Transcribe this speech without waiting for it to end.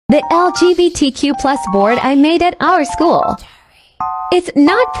The LGBTQ+ board I made at our school. It's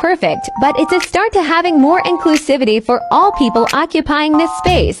not perfect, but it's a start to having more inclusivity for all people occupying this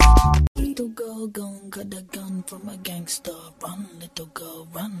space. Little girl gon' cut the gun from a gangster. Run, little girl,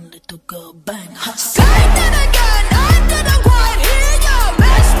 bang. Say that again, I didn't quite hear ya.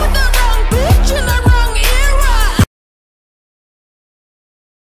 Mess with the wrong bitch in the wrong era.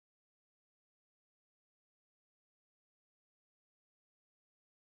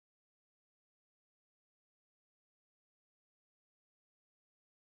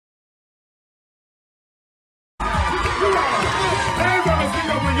 Hands on the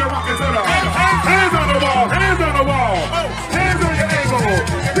finger when you're rocking to the hands on the wall, hands on the wall, hands on your ankle,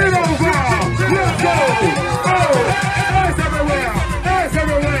 feet on the ground, let's go. Oh, ass everywhere, ass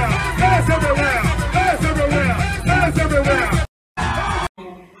everywhere, ass everywhere, ass everywhere, ass everywhere.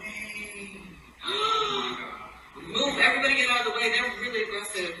 Move, everybody get out of the way. They're really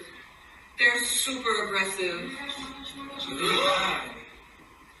aggressive. They're super aggressive.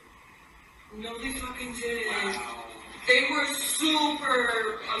 No, they fucking didn't. They were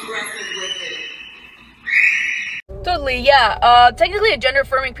super aggressive with it. Totally, yeah. Technically a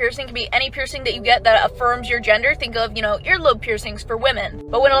gender-affirming piercing can be any piercing that you get that affirms your gender. Think of, earlobe piercings for women.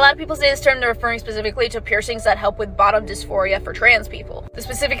 But when a lot of people say this term, they're referring specifically to piercings that help with bottom dysphoria for trans people. The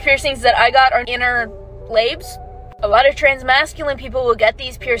specific piercings that I got are inner labes. A lot of trans masculine people will get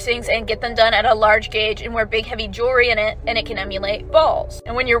these piercings and get them done at a large gauge and wear big heavy jewelry in it, and it can emulate balls.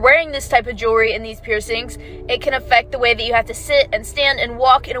 And when you're wearing this type of jewelry and these piercings, it can affect the way that you have to sit and stand and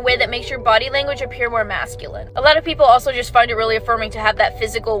walk in a way that makes your body language appear more masculine. A lot of people also just find it really affirming to have that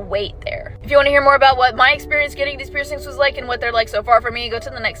physical weight there. If you want to hear more about what my experience getting these piercings was like and what they're like so far for me, go to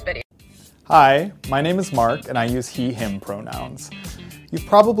the next video. Hi, my name is Mark and I use he, him pronouns. You've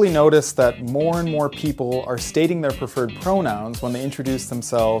probably noticed that more and more people are stating their preferred pronouns when they introduce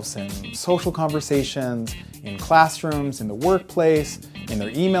themselves in social conversations, in classrooms, in the workplace, in their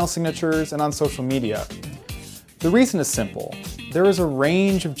email signatures, and on social media. The reason is simple. There is a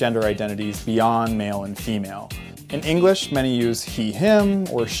range of gender identities beyond male and female. In English, many use he, him,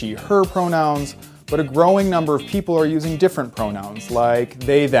 or she, her pronouns, but a growing number of people are using different pronouns like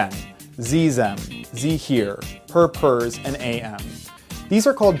they, them, ze, them, ze, here, her, hers, and am. These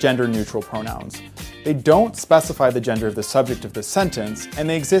are called gender-neutral pronouns. They don't specify the gender of the subject of the sentence, and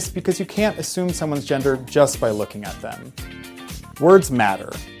they exist because you can't assume someone's gender just by looking at them. Words matter,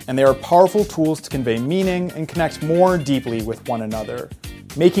 and they are powerful tools to convey meaning and connect more deeply with one another.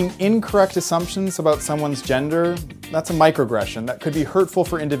 Making incorrect assumptions about someone's gender, that's a microaggression that could be hurtful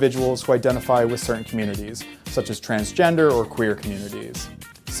for individuals who identify with certain communities, such as transgender or queer communities.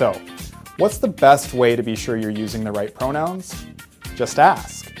 So, what's the best way to be sure you're using the right pronouns? Just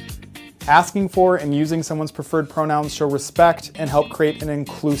ask. Asking for and using someone's preferred pronouns show respect and help create an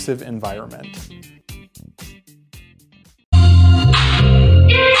inclusive environment.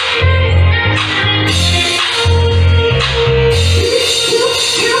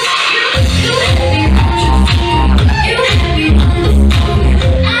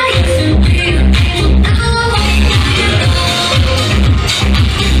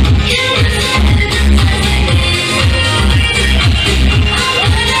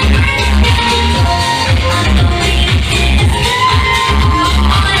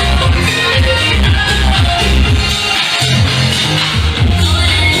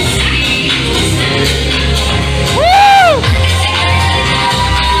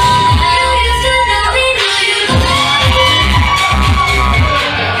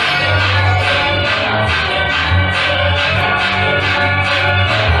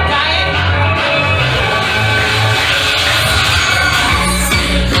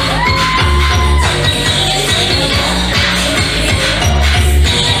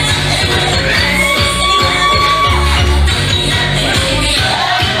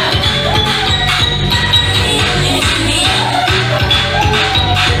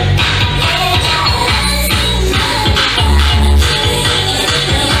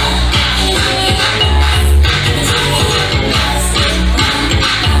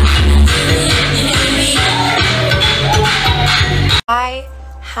 I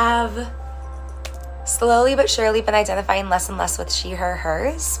have slowly but surely been identifying less and less with she, her,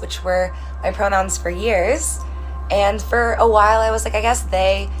 hers, which were my pronouns for years. And for a while I was like, I guess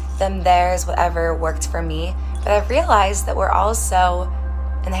they, them, theirs, whatever worked for me. But I've realized that we're all so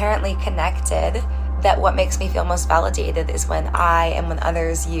inherently connected that what makes me feel most validated is when I and when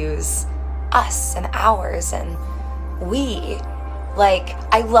others use us and ours and we. Like,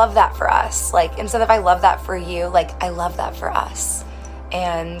 I love that for us. Like, instead of I love that for you, like, I love that for us.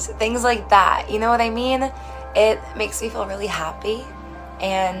 And things like that, you know what I mean? It makes me feel really happy.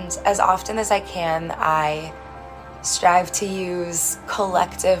 And as often as I can, I strive to use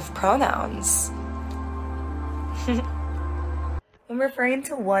collective pronouns. When referring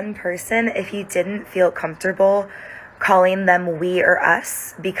to one person, if you didn't feel comfortable calling them we or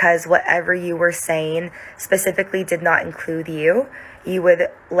us because whatever you were saying specifically did not include you, you would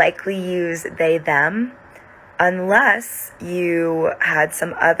likely use they, them, unless you had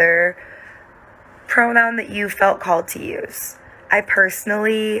some other pronoun that you felt called to use. I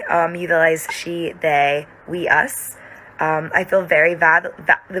personally utilize she, they, we, us. I feel very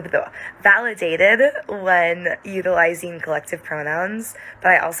validated when utilizing collective pronouns,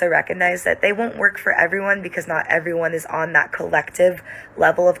 but I also recognize that they won't work for everyone because not everyone is on that collective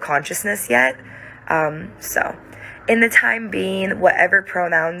level of consciousness yet. So in the time being, whatever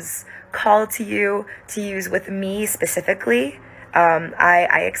pronouns call to you to use with me specifically,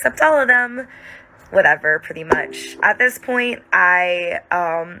 I accept all of them, whatever, pretty much. At this point, I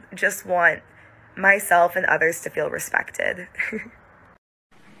just want myself and others to feel respected.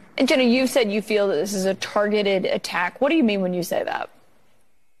 And Jenna, you said you feel that this is a targeted attack. What do you mean when you say that?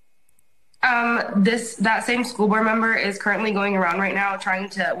 That same school board member is currently going around right now trying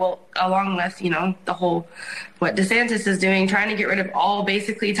to, well, along with, the whole, what DeSantis is doing, trying to get rid of all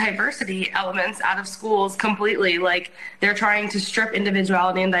basically diversity elements out of schools completely. Like, they're trying to strip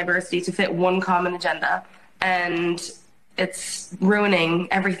individuality and diversity to fit one common agenda. And it's ruining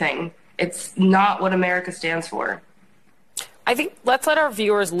everything. It's not what America stands for. I think let's let our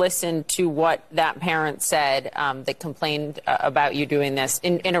viewers listen to what that parent said that complained about you doing this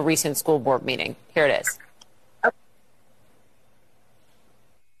in a recent school board meeting. Here it is.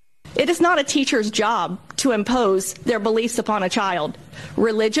 It is not a teacher's job to impose their beliefs upon a child.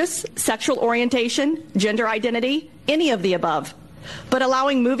 Religious, sexual orientation, gender identity, any of the above. But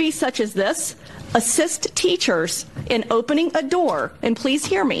allowing movies such as this assist teachers in opening a door, and please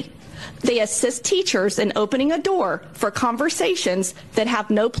hear me, they assist teachers in opening a door for conversations that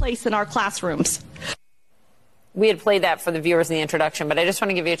have no place in our classrooms. We had played that for the viewers in the introduction, but I just want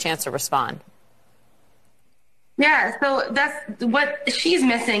to give you a chance to respond. Yeah, so that's what she's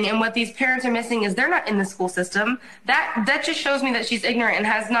missing, and what these parents are missing is they're not in the school system. That just shows me that she's ignorant and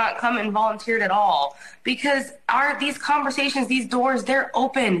has not come and volunteered at all. Because these conversations, these doors, they're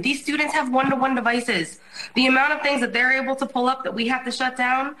open. These students have one-to-one devices. The amount of things that they're able to pull up that we have to shut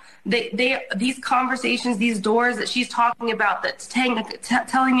down, these conversations, these doors that she's talking about, that's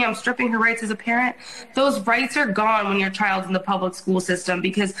telling me I'm stripping her rights as a parent, those rights are gone when your child's in the public school system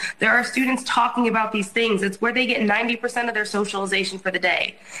because there are students talking about these things. It's where they get 90% of their socialization for the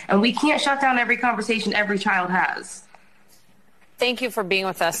day. And we can't shut down every conversation every child has. Thank you for being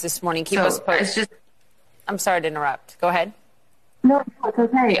with us this morning. Keep us posted. I'm sorry to interrupt. Go ahead. No, it's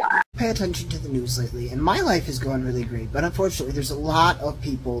okay. Pay attention to the news lately, and my life is going really great, but unfortunately there's a lot of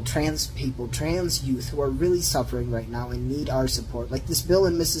people, trans youth, who are really suffering right now and need our support. Like, this bill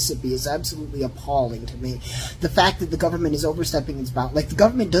in Mississippi is absolutely appalling to me. The fact that the government is overstepping its bounds, like, the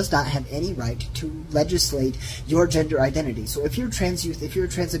government does not have any right to legislate your gender identity. So if you're trans youth, if you're a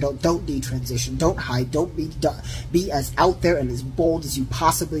trans adult, don't detransition, don't hide, don't be as out there and as bold as you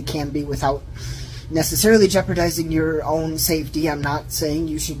possibly can be without necessarily jeopardizing your own safety. I'm not saying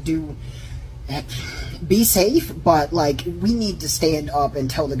you should be safe, but, like, we need to stand up and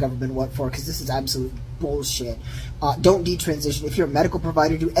tell the government what for, because this is absolute bullshit. Don't detransition. If you're a medical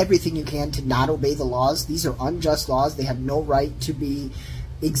provider, do everything you can to not obey the laws. These are unjust laws. They have no right to be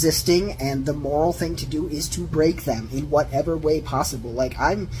existing, and the moral thing to do is to break them in whatever way possible. Like,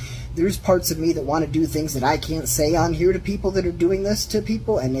 there's parts of me that want to do things that I can't say on here to people that are doing this to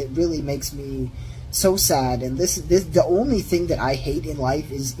people, and it really makes me so sad. And this the only thing that I hate in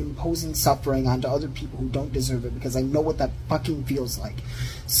life is imposing suffering onto other people who don't deserve it, because I know what that fucking feels like.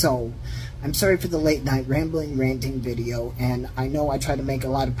 So I'm sorry for the late night rambling, ranting video, and I know I try to make a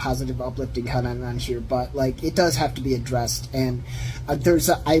lot of positive, uplifting content on here, but, like, it does have to be addressed. And I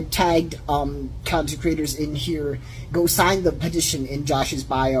tagged content creators in here. Go sign the petition in Josh's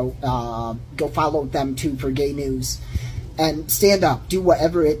bio. Go follow them too for gay news. And stand up. Do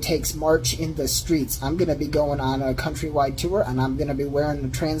whatever it takes. March in the streets. I'm going to be going on a countrywide tour, and I'm going to be wearing the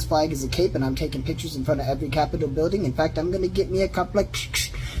trans flag as a cape, and I'm taking pictures in front of every Capitol building. In fact, I'm going to get me a couple, like,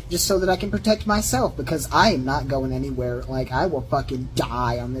 just so that I can protect myself, because I am not going anywhere. Like, I will fucking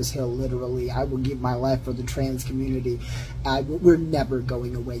die on this hill, literally. I will give my life for the trans community. We're never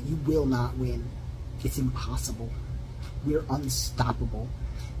going away. You will not win. It's impossible. We're unstoppable.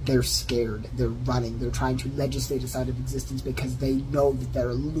 They're scared. They're running. They're trying to legislate us out of existence because they know that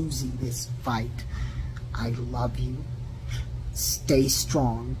they're losing this fight. I love you. Stay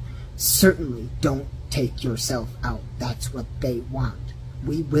strong. Certainly don't take yourself out. That's what they want.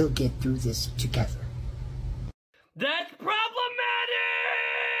 We will get through this together. That's probably